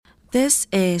This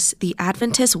is the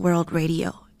Adventist World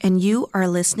Radio, and you are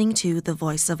listening to the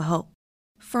Voice of Hope.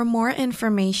 For more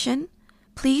information,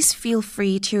 please feel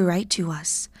free to write to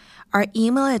us. Our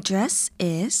email address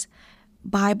is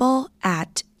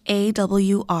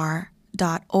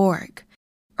bible@awr.org,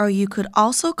 or you could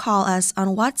also call us on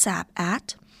WhatsApp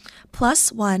at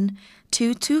 +1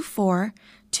 224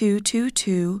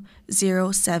 222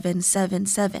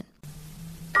 0777.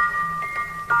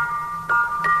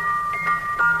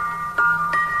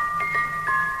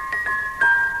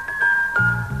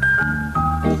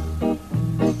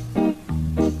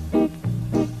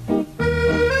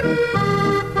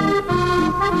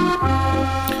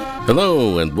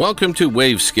 Hello and welcome to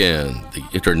Wavescan, the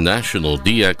international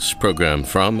DX program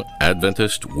from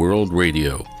Adventist World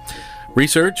Radio.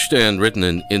 Researched and written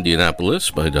in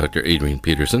Indianapolis by Dr. Adrian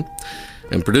Peterson,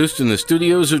 and produced in the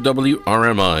studios of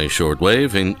WRMI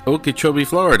Shortwave in Okeechobee,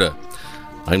 Florida.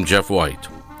 I'm Jeff White.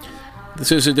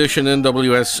 This is edition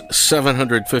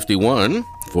NWS751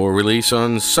 for release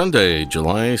on Sunday,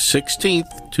 July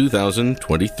 16th,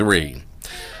 2023.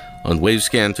 On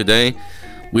Wavescan today,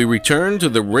 we return to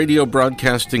the radio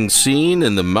broadcasting scene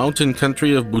in the mountain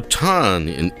country of Bhutan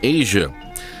in Asia.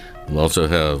 We'll also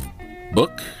have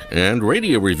book and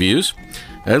radio reviews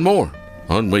and more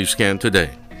on Wavescan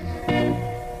today.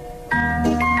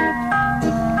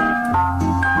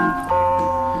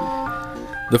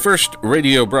 The first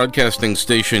radio broadcasting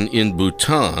station in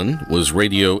Bhutan was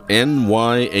Radio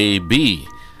NYAB,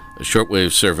 a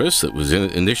shortwave service that was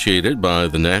initiated by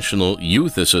the National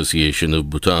Youth Association of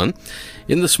Bhutan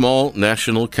in the small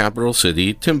national capital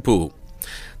city, Thimphu.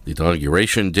 The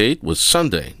inauguration date was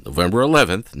Sunday, November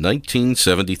 11th,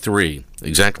 1973,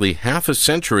 exactly half a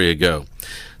century ago,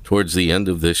 towards the end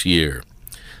of this year.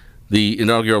 The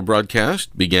inaugural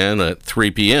broadcast began at 3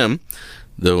 p.m.,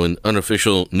 though an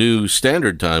unofficial new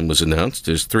standard time was announced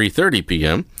as 3:30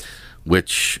 p.m.,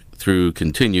 which, through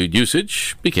continued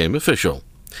usage, became official.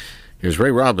 Here's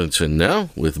Ray Robinson now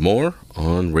with more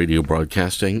on radio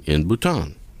broadcasting in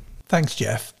Bhutan. Thanks,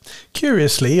 Jeff.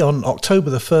 Curiously, on October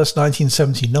the 1st,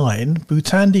 1979,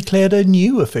 Bhutan declared a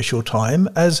new official time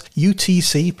as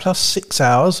UTC plus 6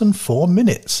 hours and 4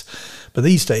 minutes. But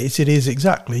these days it is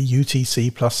exactly UTC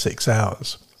plus 6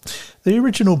 hours. The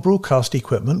original broadcast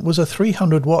equipment was a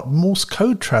 300-watt Morse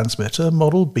code transmitter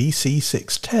model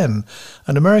BC610,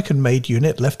 an American-made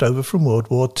unit left over from World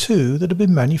War II that had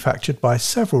been manufactured by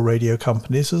several radio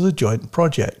companies as a joint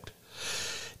project.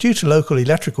 Due to local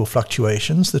electrical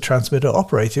fluctuations, the transmitter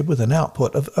operated with an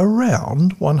output of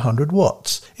around 100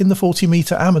 watts in the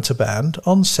 40-meter amateur band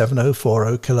on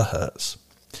 7040 kHz.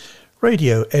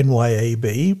 Radio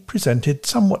NYAB presented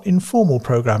somewhat informal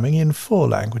programming in 4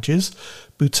 languages: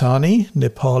 Bhutani,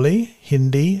 Nepali,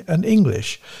 Hindi and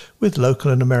English, with local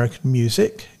and American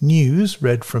music, news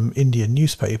read from Indian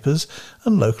newspapers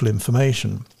and local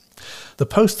information. The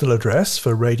postal address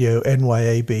for Radio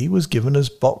NYAB was given as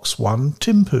Box 1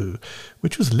 Thimphu,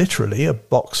 which was literally a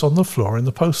box on the floor in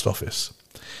the post office.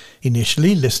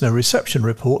 Initially, listener reception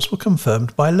reports were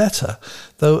confirmed by letter,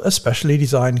 though a specially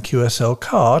designed QSL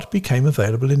card became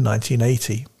available in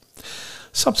 1980.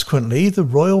 Subsequently, the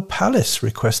Royal Palace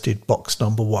requested box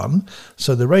number 1,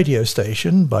 so the radio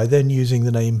station, by then using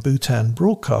the name Bhutan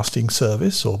Broadcasting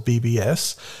Service, or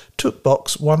BBS, took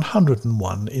box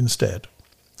 101 instead.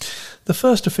 The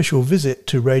first official visit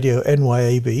to Radio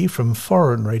NYAB from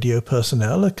foreign radio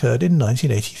personnel occurred in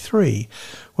 1983,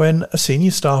 when a senior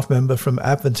staff member from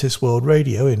Adventist World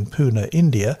Radio in Pune,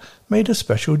 India, made a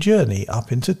special journey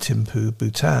up into Thimphu,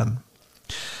 Bhutan.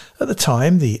 At the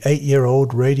time, the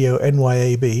 8-year-old Radio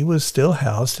NYAB was still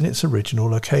housed in its original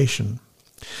location.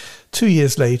 2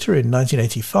 years later, in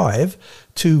 1985,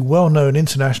 2 well-known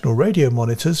international radio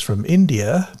monitors from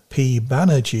India, P.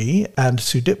 Banerjee and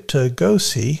Sudipta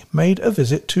Gosi, made a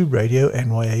visit to Radio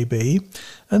NYAB,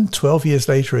 and 12 years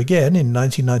later again, in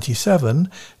 1997,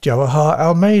 Jawahar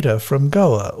Almeida from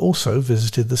Goa also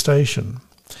visited the station.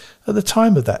 At the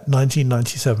time of that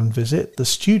 1997 visit, the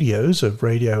studios of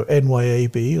Radio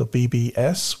NYAB, or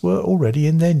BBS, were already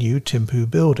in their new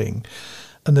Thimphu building,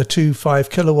 and the 2 5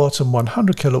 kilowatt and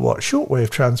 100 kilowatt shortwave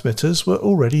transmitters were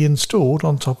already installed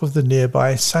on top of the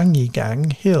nearby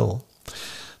Sangyigang Hill.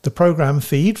 The program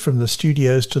feed from the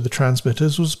studios to the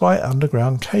transmitters was by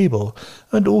underground cable,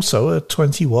 and also a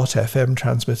 20-watt FM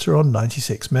transmitter on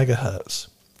 96 MHz.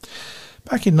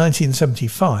 Back in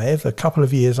 1975, a couple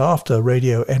of years after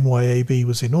Radio NYAB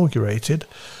was inaugurated,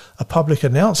 a public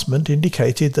announcement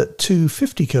indicated that 2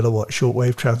 50 kilowatt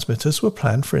shortwave transmitters were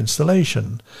planned for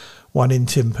installation, one in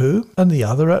Thimphu and the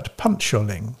other at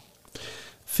Pancholing.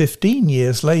 15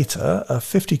 years later, a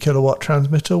 50 kilowatt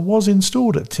transmitter was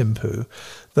installed at Thimphu,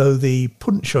 though the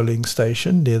Puncholing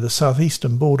station near the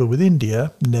southeastern border with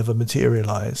India never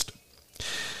materialised.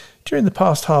 During the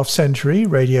past half-century,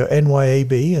 Radio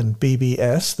NYAB and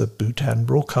BBS, the Bhutan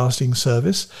Broadcasting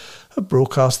Service, have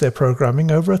broadcast their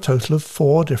programming over a total of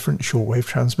 4 different shortwave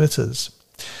transmitters.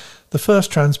 The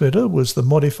first transmitter was the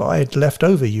modified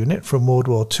leftover unit from World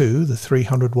War II, the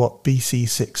 300-watt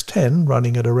BC610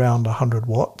 running at around 100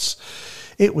 watts.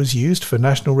 It was used for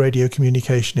national radio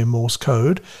communication in Morse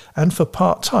code and for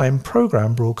part-time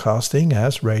program broadcasting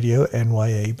as Radio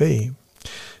NYAB.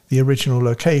 The original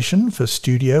location for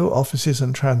studio, offices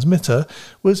and transmitter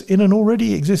was in an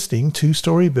already existing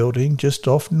 2-storey building just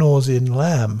off Norzin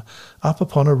Lam, up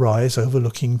upon a rise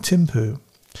overlooking Thimphu.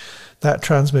 That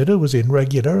transmitter was in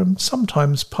regular and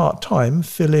sometimes part-time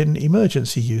fill-in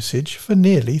emergency usage for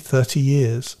nearly 30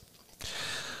 years.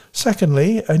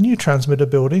 Secondly, a new transmitter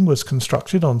building was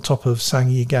constructed on top of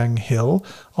Sangyigang Hill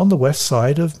on the west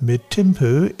side of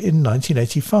Mid-Thimphu in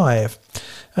 1985,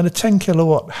 and a 10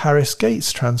 kilowatt Harris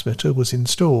Gates transmitter was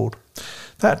installed.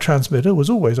 That transmitter was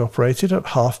always operated at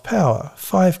half power,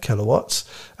 5 kilowatts,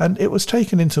 and it was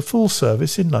taken into full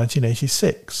service in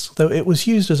 1986, though it was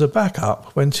used as a backup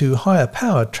when 2 higher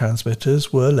powered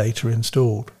transmitters were later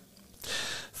installed.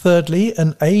 Thirdly,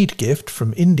 an aid gift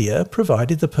from India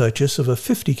provided the purchase of a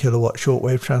 50 kilowatt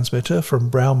shortwave transmitter from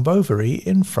Brown Bovary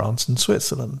in France and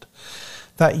Switzerland.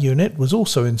 That unit was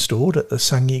also installed at the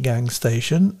Sangyigang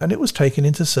station, and it was taken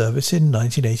into service in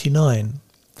 1989.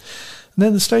 And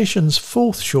then the station's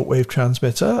 4th shortwave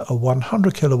transmitter, a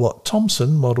 100 kilowatt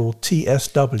Thomson model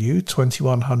TSW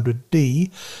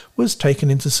 2100D, was taken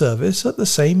into service at the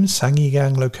same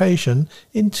Sangyigang location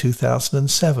in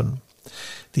 2007.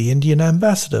 The Indian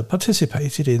ambassador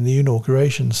participated in the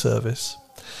inauguration service.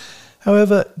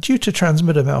 However, due to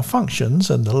transmitter malfunctions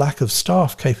and the lack of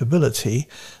staff capability,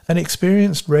 an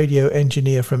experienced radio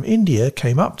engineer from India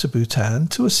came up to Bhutan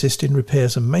to assist in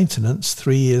repairs and maintenance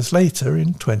 3 years later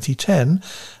in 2010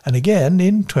 and again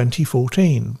in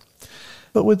 2014.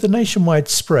 But with the nationwide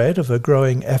spread of a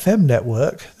growing FM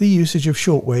network, the usage of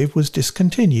shortwave was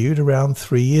discontinued around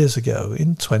 3 years ago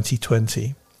in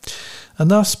 2020. And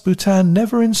thus Bhutan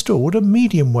never installed a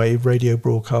medium-wave radio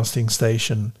broadcasting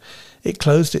station. It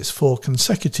closed its 4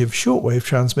 consecutive shortwave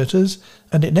transmitters,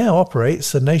 and it now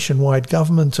operates a nationwide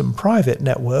government and private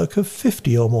network of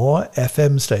 50 or more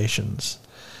FM stations.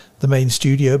 The main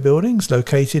studio building's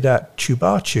located at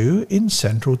Chubachu in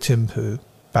central Thimphu.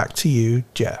 Back to you,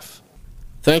 Jeff.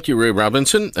 Thank you, Ray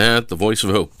Robinson at the Voice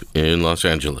of Hope in Los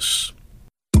Angeles.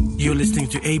 You're listening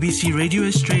to ABC Radio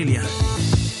Australia.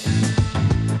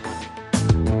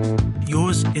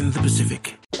 Yours in the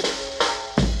Pacific.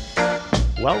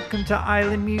 Welcome to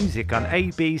Island Music on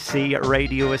ABC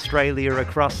Radio Australia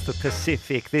across the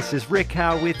Pacific. This is Rick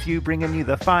Howe with you, bringing you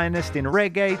the finest in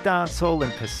reggae, dancehall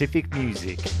and Pacific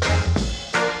music.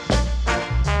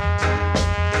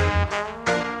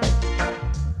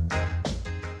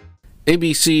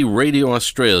 ABC Radio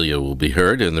Australia will be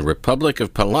heard in the Republic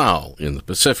of Palau in the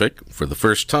Pacific for the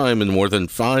first time in more than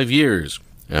 5 years,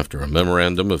 after a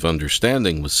memorandum of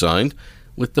understanding was signed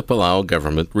with the Palau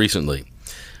government recently.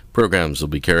 Programs will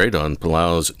be carried on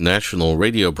Palau's national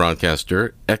radio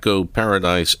broadcaster Echo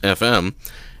Paradise FM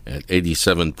at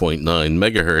 87.9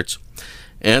 MHz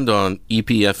and on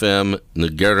EPFM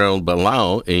Negero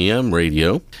Balau AM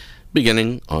radio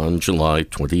beginning on July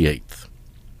 28th.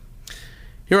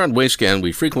 Here on Wayscan,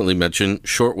 we frequently mention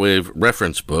shortwave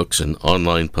reference books and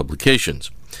online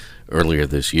publications. Earlier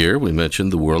this year, we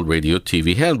mentioned the World Radio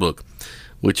TV Handbook,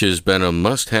 which has been a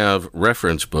must-have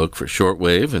reference book for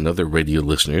shortwave and other radio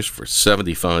listeners for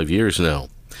 75 years now.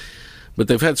 But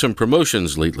they've had some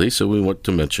promotions lately, so we want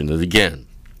to mention it again.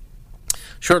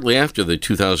 Shortly after the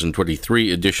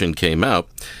 2023 edition came out,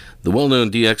 the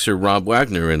well-known DXer Rob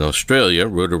Wagner in Australia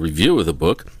wrote a review of the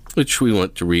book, which we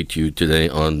want to read to you today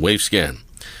on Wavescan.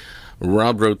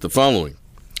 Rob wrote the following.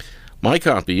 My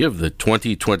copy of the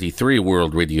 2023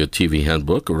 World Radio TV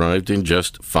Handbook arrived in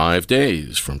just 5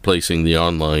 days from placing the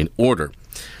online order.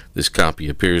 This copy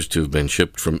appears to have been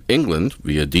shipped from England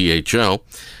via DHL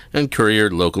and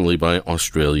couriered locally by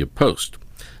Australia Post.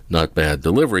 Not bad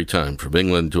delivery time from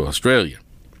England to Australia.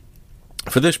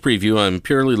 For this preview, I'm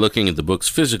purely looking at the book's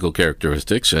physical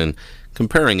characteristics and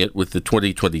comparing it with the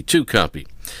 2022 copy,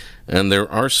 and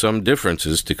there are some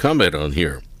differences to comment on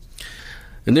here.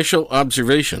 Initial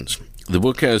observations. The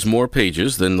book has more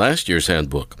pages than last year's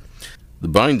handbook. The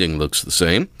binding looks the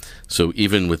same, so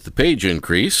even with the page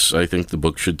increase, I think the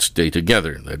book should stay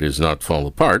together, that is, not fall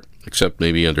apart, except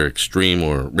maybe under extreme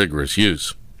or rigorous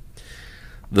use.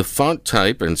 The font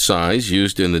type and size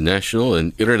used in the national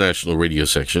and international radio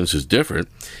sections is different.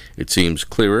 It seems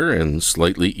clearer and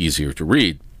slightly easier to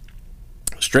read.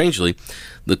 Strangely,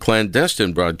 the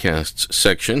clandestine broadcasts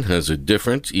section has a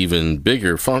different, even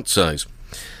bigger font size.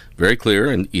 Very clear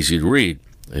and easy to read.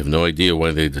 I have no idea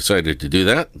why they decided to do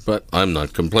that, but I'm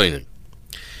not complaining.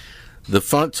 The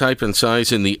font type and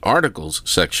size in the articles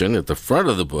section at the front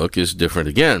of the book is different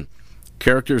again.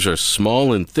 Characters are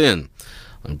small and thin.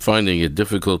 I'm finding it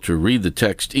difficult to read the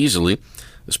text easily,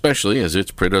 especially as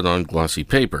it's printed on glossy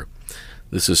paper.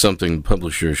 This is something the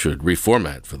publisher should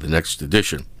reformat for the next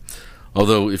edition.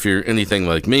 Although, if you're anything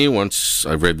like me, once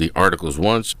I've read the articles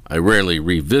once, I rarely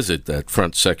revisit that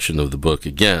front section of the book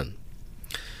again.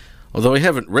 Although I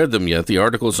haven't read them yet, the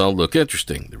articles all look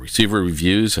interesting. The receiver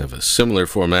reviews have a similar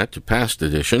format to past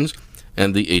editions,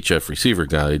 and the HF receiver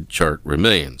guide chart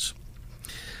remains.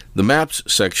 The maps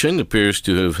section appears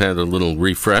to have had a little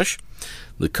refresh.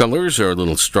 The colors are a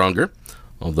little stronger,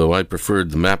 although I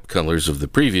preferred the map colors of the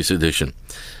previous edition.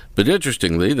 But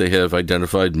interestingly, they have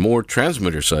identified more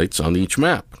transmitter sites on each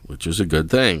map, which is a good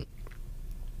thing.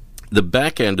 The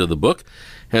back end of the book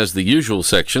has the usual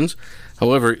sections.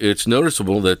 However, it's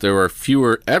noticeable that there are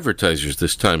fewer advertisers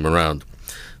this time around.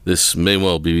 This may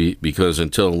well be because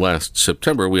until last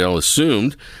September, we all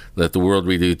assumed that the World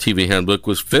Radio TV Handbook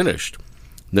was finished.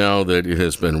 Now that it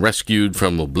has been rescued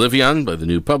from oblivion by the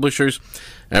new publishers,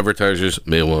 advertisers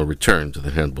may well return to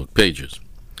the handbook pages.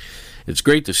 It's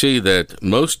great to see that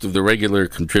most of the regular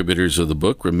contributors of the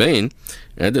book remain,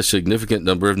 and a significant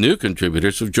number of new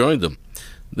contributors have joined them.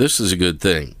 This is a good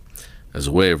thing. As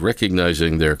a way of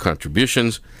recognizing their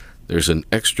contributions, there's an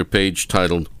extra page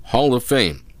titled Hall of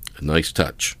Fame, a nice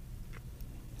touch.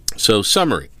 So,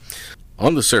 summary.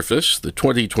 On the surface, the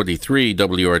 2023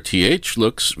 WRTH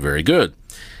looks very good.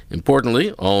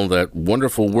 Importantly, all that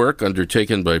wonderful work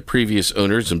undertaken by previous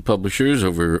owners and publishers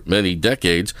over many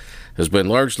decades has been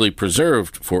largely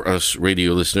preserved for us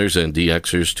radio listeners and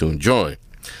DXers to enjoy.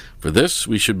 For this,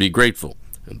 we should be grateful,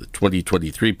 and the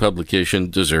 2023 publication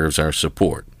deserves our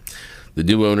support. The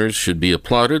new owners should be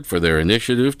applauded for their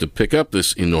initiative to pick up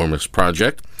this enormous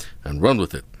project and run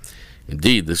with it.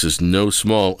 Indeed, this is no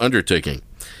small undertaking.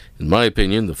 In my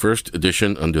opinion, the first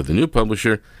edition under the new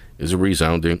publisher is a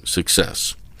resounding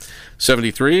success.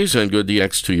 73s and good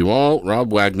DX to you all.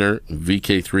 Rob Wagner,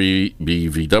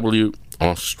 VK3BVW,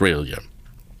 Australia.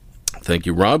 Thank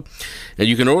you, Rob. And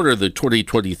you can order the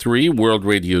 2023 World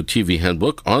Radio TV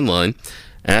Handbook online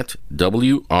at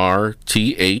WRTH.com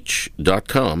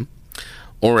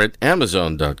or at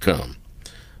Amazon.com,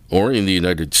 or in the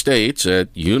United States at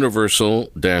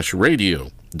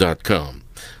Universal-Radio.com.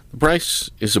 The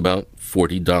price is about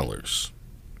 $40.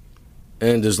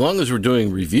 And as long as we're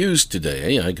doing reviews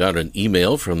today, I got an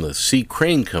email from the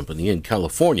CCrane Company in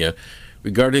California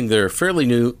regarding their fairly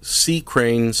new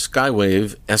CCrane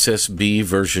Skywave SSB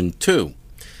version 2.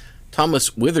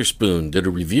 Thomas Witherspoon did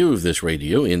a review of this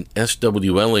radio in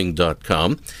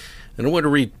swling.com, and I want to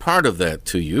read part of that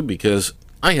to you because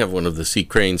I have one of the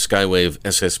CCrane Skywave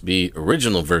SSB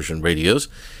original version radios,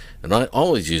 and I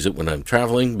always use it when I'm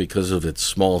traveling because of its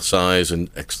small size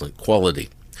and excellent quality.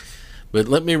 But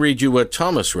let me read you what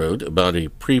Thomas wrote about a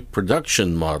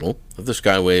pre-production model of the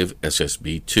Skywave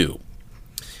SSB2.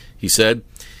 He said,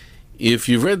 "If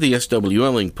you've read the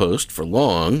SWLing post for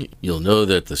long, you'll know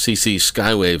that the CC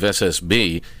Skywave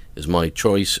SSB is my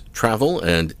choice travel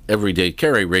and everyday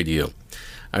carry radio.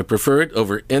 I prefer it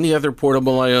over any other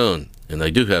portable I own, and I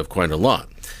do have quite a lot,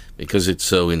 because it's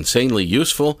so insanely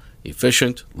useful,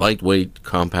 efficient, lightweight,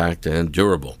 compact, and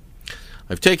durable.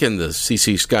 I've taken the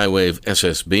CC Skywave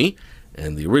SSB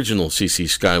and the original CC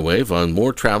Skywave on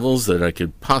more travels than I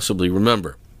could possibly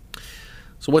remember.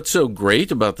 So what's so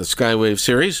great about the Skywave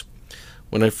series?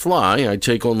 When I fly, I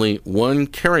take only one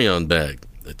carry-on bag.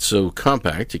 It's so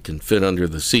compact it can fit under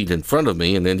the seat in front of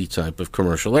me in any type of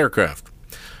commercial aircraft.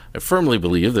 I firmly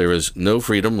believe there is no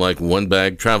freedom like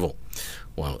one-bag travel.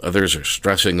 While others are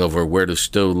stressing over where to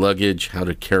stow luggage, how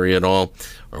to carry it all,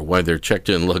 or why their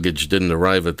checked-in luggage didn't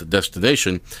arrive at the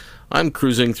destination, I'm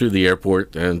cruising through the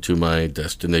airport and to my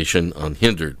destination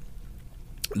unhindered.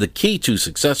 The key to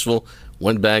successful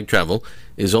one-bag travel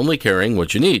is only carrying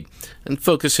what you need and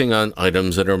focusing on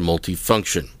items that are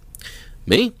multifunction.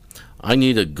 Me? I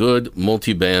need a good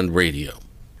multi-band radio.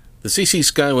 The CC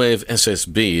Skywave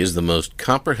SSB is the most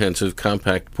comprehensive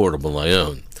compact portable I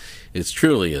own. It's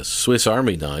truly a Swiss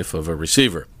Army knife of a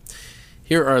receiver.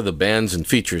 Here are the bands and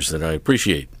features that I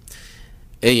appreciate.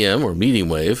 AM or medium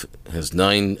wave has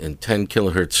 9 and 10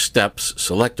 kilohertz steps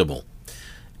selectable.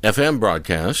 FM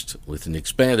broadcast with an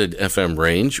expanded FM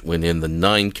range when in the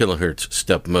 9 kilohertz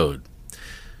step mode.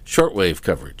 shortwave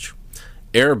coverage,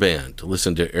 airband to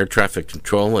listen to air traffic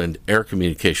control and air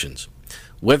communications,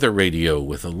 weather radio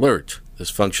with alert. This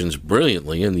functions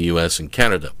brilliantly in the US and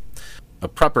Canada. A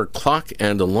proper clock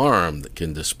and alarm that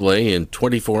can display in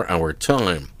 24-hour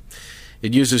time.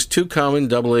 It uses 2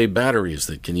 common AA batteries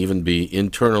that can even be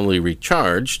internally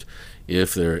recharged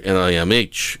if they're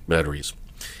NIMH batteries.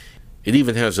 It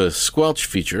even has a squelch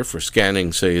feature for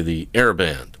scanning, say, the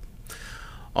airband.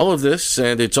 All of this,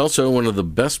 and it's also one of the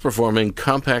best performing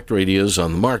compact radios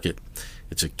on the market.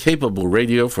 It's a capable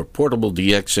radio for portable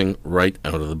DXing right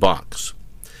out of the box.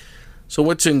 So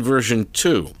what's in version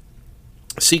 2?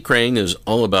 CCrane is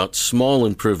all about small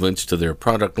improvements to their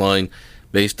product line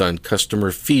based on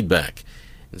customer feedback.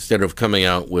 Instead of coming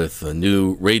out with a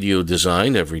new radio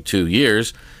design every 2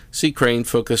 years, CCrane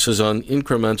focuses on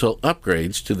incremental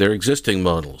upgrades to their existing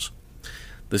models.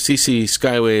 The CC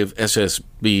Skywave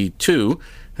SSB 2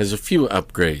 has a few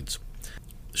upgrades.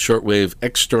 Shortwave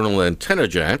external antenna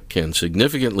jack can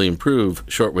significantly improve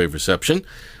shortwave reception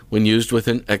when used with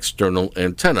an external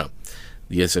antenna.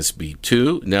 The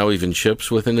SSB2 now even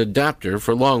ships with an adapter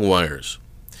for long wires.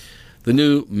 The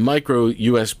new micro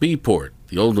USB port,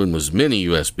 the old one was mini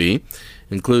USB,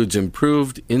 includes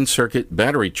improved in-circuit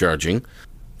battery charging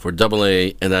for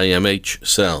AA NIMH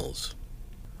cells.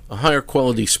 A higher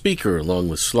quality speaker along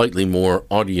with slightly more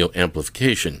audio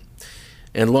amplification,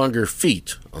 and longer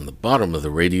feet on the bottom of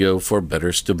the radio for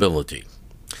better stability.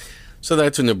 So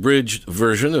that's an abridged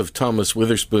version of Thomas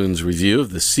Witherspoon's review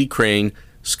of the CCrane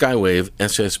Skywave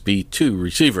SSB2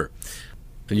 receiver.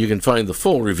 And you can find the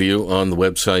full review on the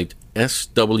website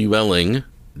swling.com.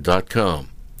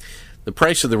 The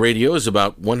price of the radio is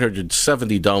about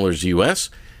 $170 US,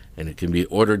 and it can be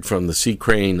ordered from the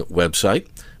CCrane website,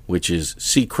 which is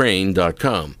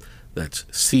ccrane.com. That's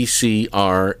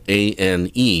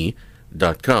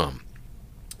CCRANE.com.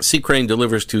 CCrane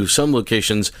delivers to some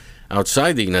locations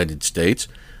outside the United States,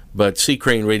 but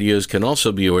CCrane radios can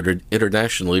also be ordered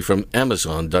internationally from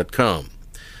Amazon.com.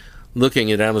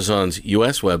 Looking at Amazon's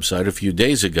U.S. website a few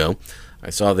days ago,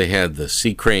 I saw they had the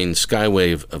CCrane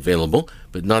Skywave available,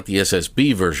 but not the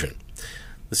SSB version.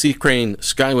 The CCrane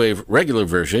Skywave regular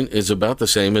version is about the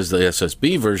same as the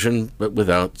SSB version, but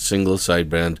without single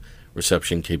sideband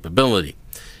reception capability.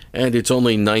 And it's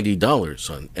only $90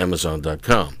 on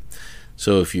Amazon.com.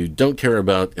 So if you don't care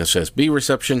about SSB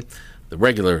reception, the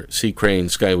regular CCrane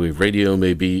Skywave radio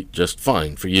may be just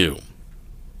fine for you.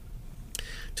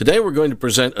 Today we're going to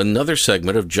present another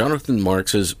segment of Jonathan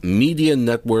Marks's Media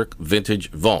Network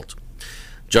Vintage Vault.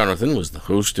 Jonathan was the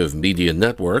host of Media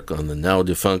Network on the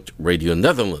now-defunct Radio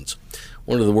Netherlands,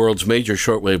 one of the world's major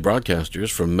shortwave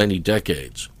broadcasters for many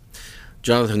decades.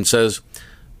 Jonathan says,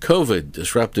 COVID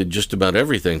disrupted just about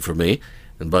everything for me,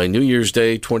 and by New Year's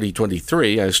Day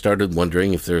 2023, I started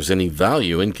wondering if there's any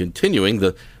value in continuing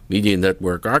the Media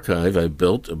Network archive I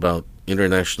built about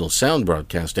international sound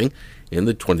broadcasting in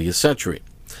the 20th century.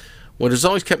 What has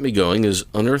always kept me going is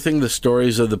unearthing the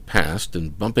stories of the past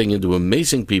and bumping into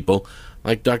amazing people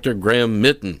like Dr. Graham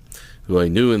Mytton, who I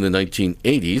knew in the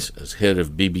 1980s as head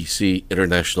of BBC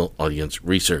International Audience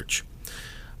Research.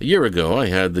 A year ago, I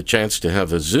had the chance to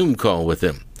have a Zoom call with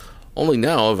him. Only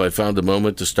now have I found a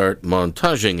moment to start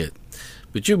montaging it.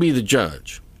 But you be the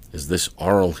judge. Is this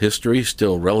oral history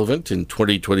still relevant in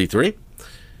 2023?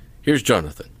 Here's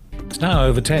Jonathan. It's now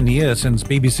over 10 years since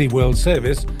BBC World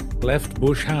Service left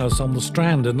Bush House on the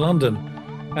Strand in London.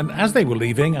 And as they were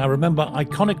leaving, I remember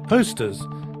iconic posters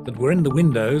that were in the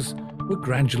windows were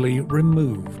gradually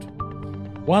removed.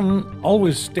 One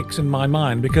always sticks in my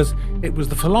mind because it was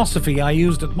the philosophy I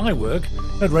used at my work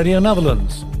at Radio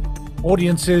Netherlands.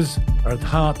 Audiences are at the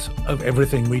heart of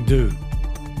everything we do.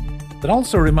 That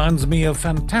also reminds me of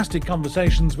fantastic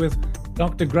conversations with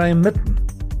Dr. Graham Mytton,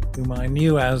 whom I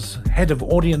knew as head of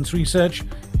audience research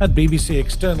at BBC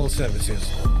External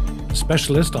Services. A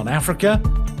specialist on Africa,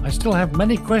 I still have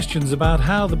many questions about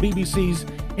how the BBC's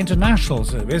international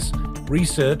service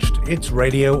researched its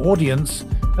radio audience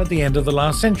at the end of the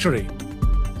last century.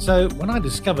 So when I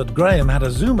discovered Graham had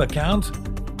a Zoom account,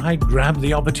 I grabbed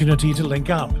the opportunity to link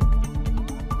up.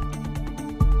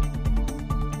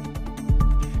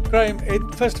 Graham,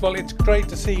 first of all, it's great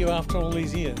to see you after all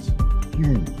these years.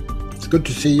 It's good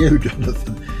to see you,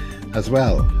 Jonathan, as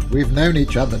well. We've known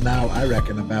each other now, I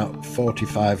reckon, about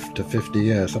 45 to 50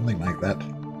 years, something like that,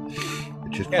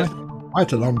 which is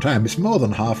quite a long time. It's more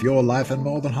than half your life and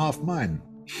more than half mine.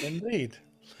 Indeed.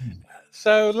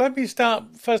 So let me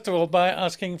start, first of all, by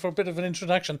asking for a bit of an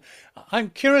introduction.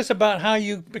 I'm curious about how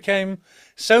you became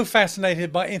so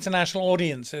fascinated by international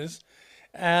audiences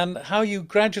and how you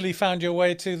gradually found your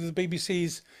way to the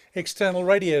BBC's external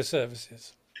radio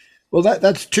services. Well,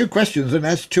 that's two questions and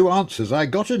that's two answers. I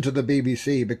got into the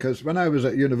BBC because when I was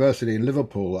at university in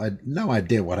Liverpool, I had no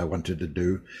idea what I wanted to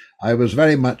do. I was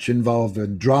very much involved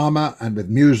with drama and with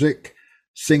music,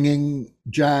 singing,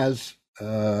 jazz.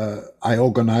 I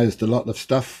organized a lot of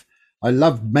stuff. I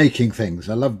loved making things.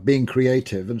 I loved being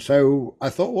creative. And so I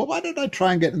thought, well, why don't I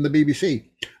try and get in the BBC?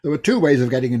 There were two ways of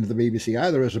getting into the BBC,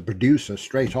 either as a producer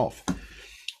straight off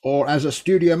or as a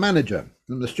studio manager.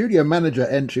 And the studio manager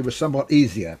entry was somewhat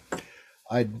easier.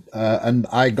 I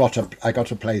got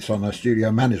a place on a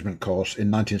studio management course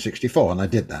in 1964, and I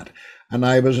did that. And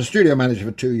I was a studio manager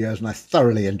for 2 years, and I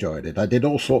thoroughly enjoyed it. I did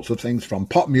all sorts of things from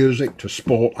pop music to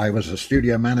sport. I was a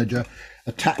studio manager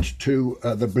attached to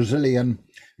the Brazilian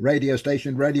radio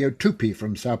station Radio Tupi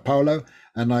from Sao Paulo,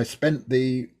 and I spent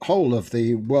the whole of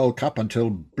the World Cup until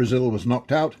Brazil was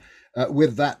knocked out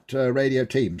with that radio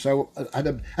team. So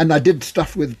I did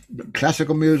stuff with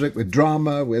classical music, with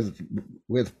drama,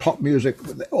 with pop music,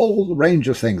 with all the range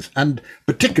of things, and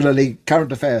particularly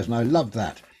current affairs, and I loved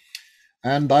that.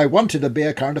 And I wanted to be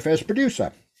a current affairs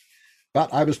producer.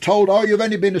 But I was told, oh, you've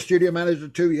only been a studio manager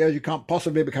 2 years, you can't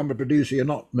possibly become a producer, you're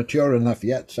not mature enough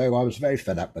yet. So I was very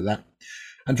fed up with that.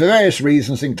 And for various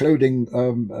reasons, including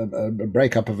a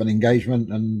breakup of an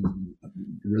engagement and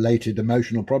related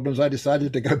emotional problems, I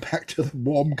decided to go back to the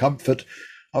warm comfort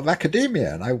of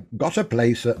academia. And I got a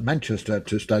place at Manchester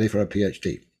to study for a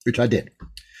PhD, which I did.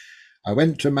 I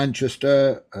went to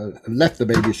Manchester, left the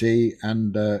BBC,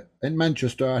 and in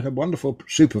Manchester I had a wonderful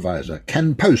supervisor,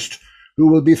 Ken Post, who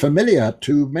will be familiar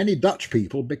to many Dutch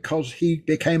people because he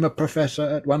became a professor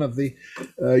at one of the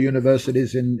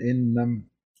universities in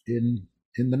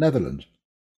the Netherlands.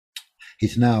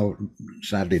 He's now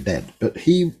sadly dead, but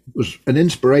he was an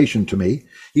inspiration to me.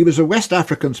 He was a West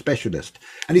African specialist.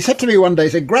 And he said to me one day, he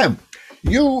said, Graham,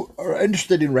 you are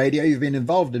interested in radio, you've been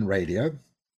involved in radio,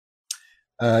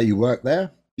 you work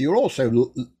there. You're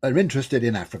also are interested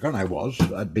in Africa, and I was.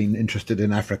 I'd been interested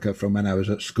in Africa from when I was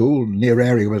at school.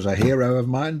 Nyerere was a hero of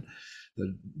mine,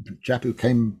 the chap who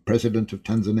became president of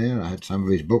Tanzania. I had some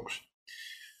of his books.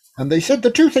 And they said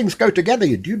the two things go together.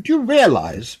 Do you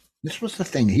realize, this was the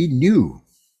thing, he knew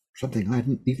something I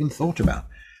hadn't even thought about.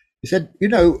 He said, you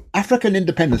know, African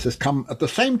independence has come at the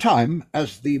same time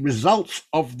as the results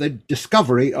of the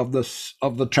discovery of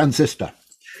the transistor.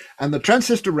 And the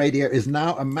transistor radio is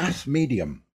now a mass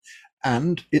medium,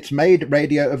 and it's made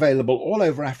radio available all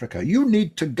over Africa. You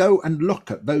need to go and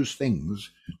look at those things.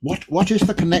 What is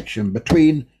the connection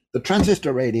between the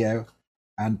transistor radio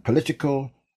and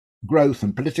political growth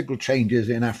and political changes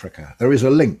in Africa? There is a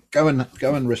link. Go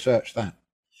and research that.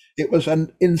 It was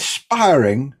an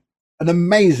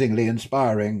amazingly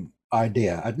inspiring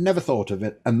idea. I'd never thought of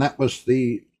it, and that was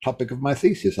the topic of my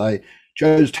thesis. I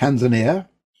chose Tanzania,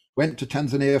 went to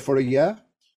Tanzania for a year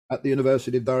at the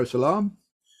University of Dar es Salaam,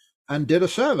 and did a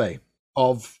survey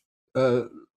of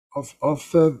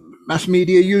mass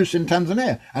media use in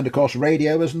Tanzania. And of course,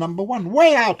 radio was number one,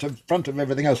 way out in front of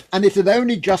everything else. And it had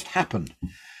only just happened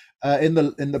in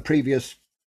the previous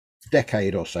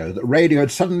decade or so that radio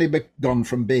had suddenly gone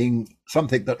from being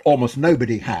something that almost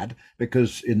nobody had,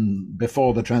 because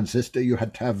before the transistor you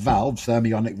had to have valves,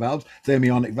 thermionic valves.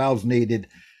 Thermionic valves needed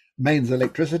mains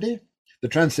electricity. The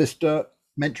transistor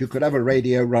meant you could have a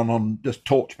radio run on just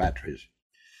torch batteries.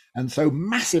 And so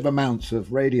massive amounts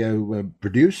of radio were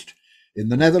produced in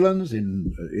the Netherlands,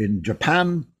 in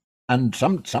Japan, and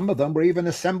some of them were even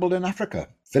assembled in Africa.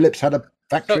 Philips had a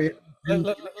factory.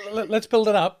 Let's build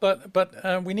it up,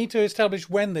 but we need to establish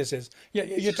when this is.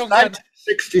 You're talking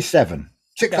 1967.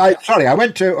 I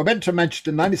went to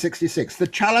Manchester in 1966. The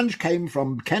challenge came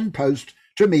from Ken Post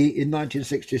to me in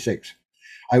 1966.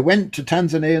 I went to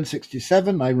Tanzania in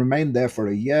 67. I remained there for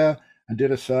a year and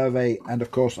did a survey. And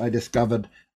of course, I discovered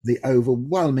the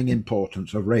overwhelming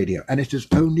importance of radio. And it has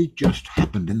only just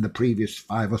happened in the previous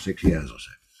 5 or 6 years or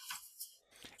so.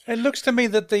 It looks to me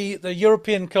that the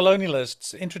European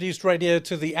colonialists introduced radio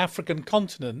to the African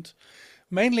continent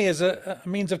mainly as a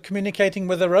means of communicating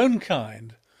with their own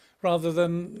kind rather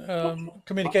than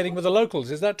communicating with the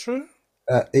locals. Is that true?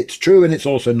 It's true, and it's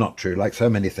also not true, like so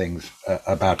many things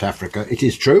about Africa. It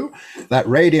is true that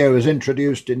radio was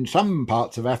introduced in some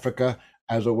parts of Africa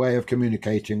as a way of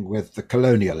communicating with the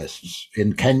colonialists.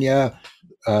 In Kenya,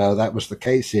 that was the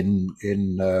case. In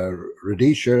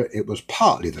Rhodesia, it was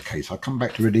partly the case. I'll come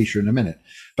back to Rhodesia in a minute.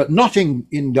 But not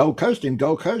in Gold Coast. In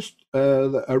Gold Coast,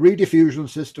 a rediffusion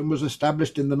system was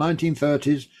established in the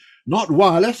 1930s. Not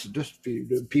wireless, just for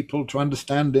people to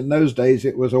understand, in those days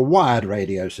it was a wired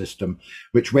radio system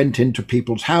which went into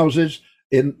people's houses,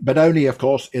 but only, of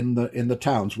course, in the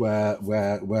towns where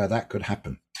that could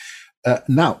happen.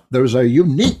 Now, there is a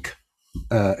unique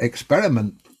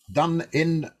experiment done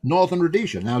in northern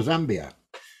Rhodesia, now Zambia.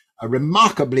 A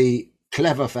remarkably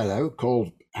clever fellow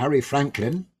called Harry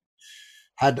Franklin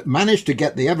had managed to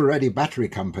get the Ever-Ready Battery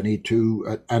Company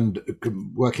to, and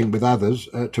working with others,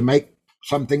 to make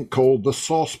something called the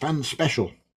Saucepan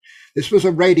Special. This was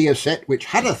a radio set which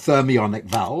had a thermionic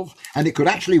valve, and it could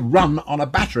actually run on a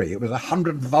battery. It was a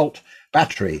 100-volt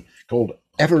battery called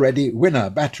Ever-Ready Winner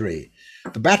Battery.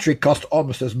 The battery cost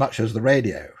almost as much as the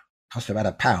radio. Cost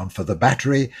about £1 for the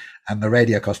battery, and the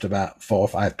radio cost about £4 or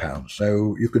 £5.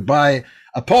 So you could buy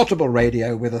a portable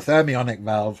radio with a thermionic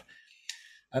valve.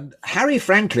 And Harry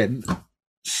Franklin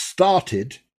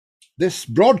started this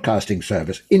broadcasting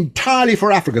service entirely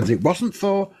for Africans. It wasn't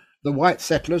for the white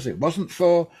settlers. It wasn't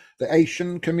for the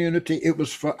Asian community. It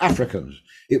was for Africans.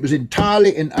 It was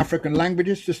entirely in African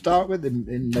languages to start with.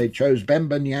 They chose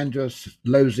Bemba, Nyanja,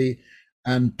 Lozi,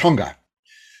 and Tonga.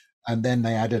 And then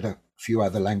they added a few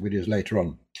other languages later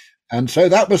on. And so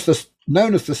that was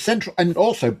known as the central, and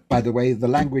also, by the way, the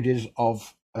languages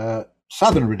of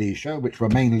southern Rhodesia, which were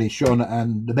mainly Shona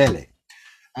and Ndebele.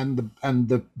 And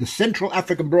the Central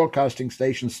African Broadcasting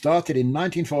Station started in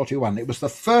 1941. It was the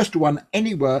first one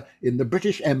anywhere in the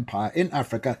British Empire in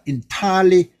Africa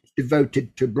entirely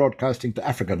devoted to broadcasting to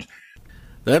Africans.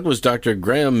 That was Dr.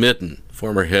 Graham Mytton,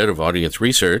 former head of audience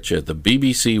research at the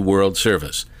BBC World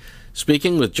Service,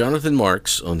 speaking with Jonathan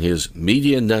Marks on his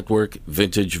Media Network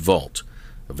Vintage Vault,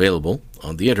 available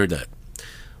on the internet.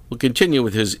 We'll continue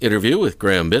with his interview with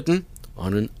Graham Mytton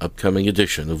on an upcoming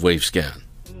edition of Wavescan.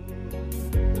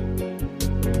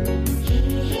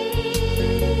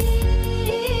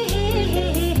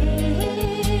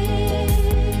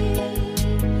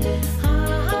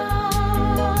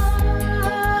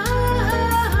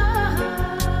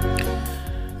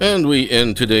 And we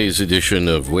end today's edition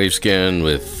of Wavescan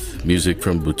with music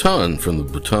from Bhutan, from the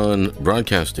Bhutan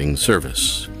Broadcasting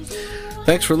Service.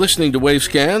 Thanks for listening to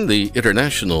Wavescan, the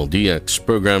international DX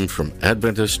program from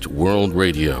Adventist World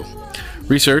Radio.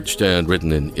 Researched and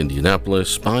written in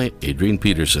Indianapolis by Adrian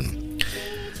Peterson.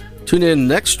 Tune in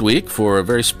next week for a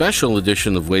very special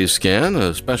edition of Wavescan,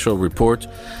 a special report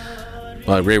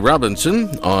by Ray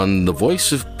Robinson on the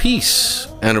Voice of Peace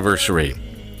anniversary.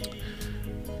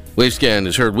 Wavescan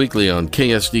is heard weekly on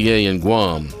KSDA in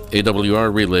Guam,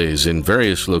 AWR relays in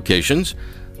various locations,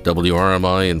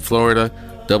 WRMI in Florida,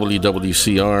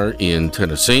 WWCR in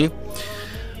Tennessee,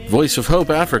 Voice of Hope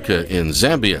Africa in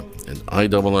Zambia, and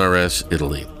IRRS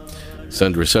Italy.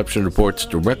 Send reception reports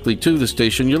directly to the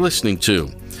station you're listening to.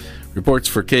 Reports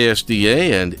for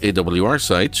KSDA and AWR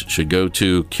sites should go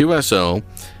to qsl@awr.org.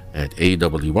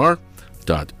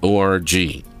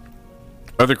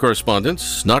 Other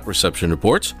correspondence, not reception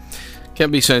reports, can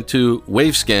be sent to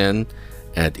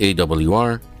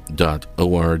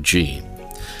wavescan@awr.org.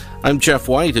 I'm Jeff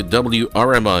White at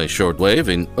WRMI Shortwave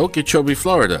in Okeechobee,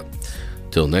 Florida.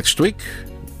 Till next week,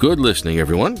 good listening,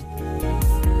 everyone.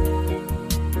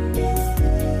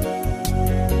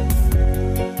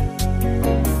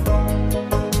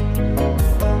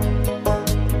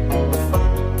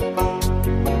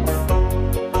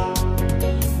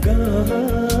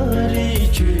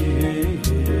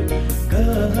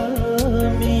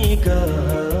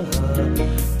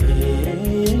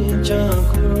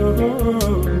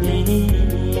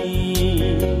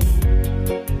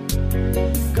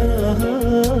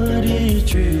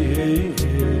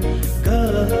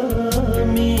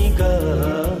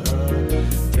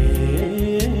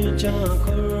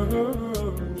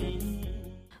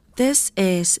 This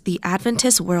is the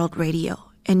Adventist World Radio,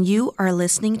 and you are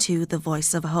listening to the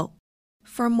Voice of Hope.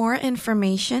 For more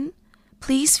information,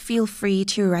 please feel free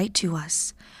to write to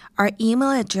us. Our email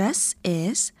address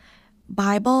is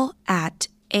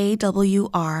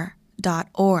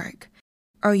bible@awr.org,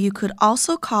 or you could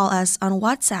also call us on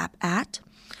WhatsApp at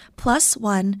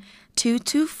 +1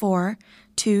 224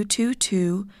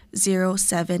 222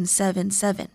 0777.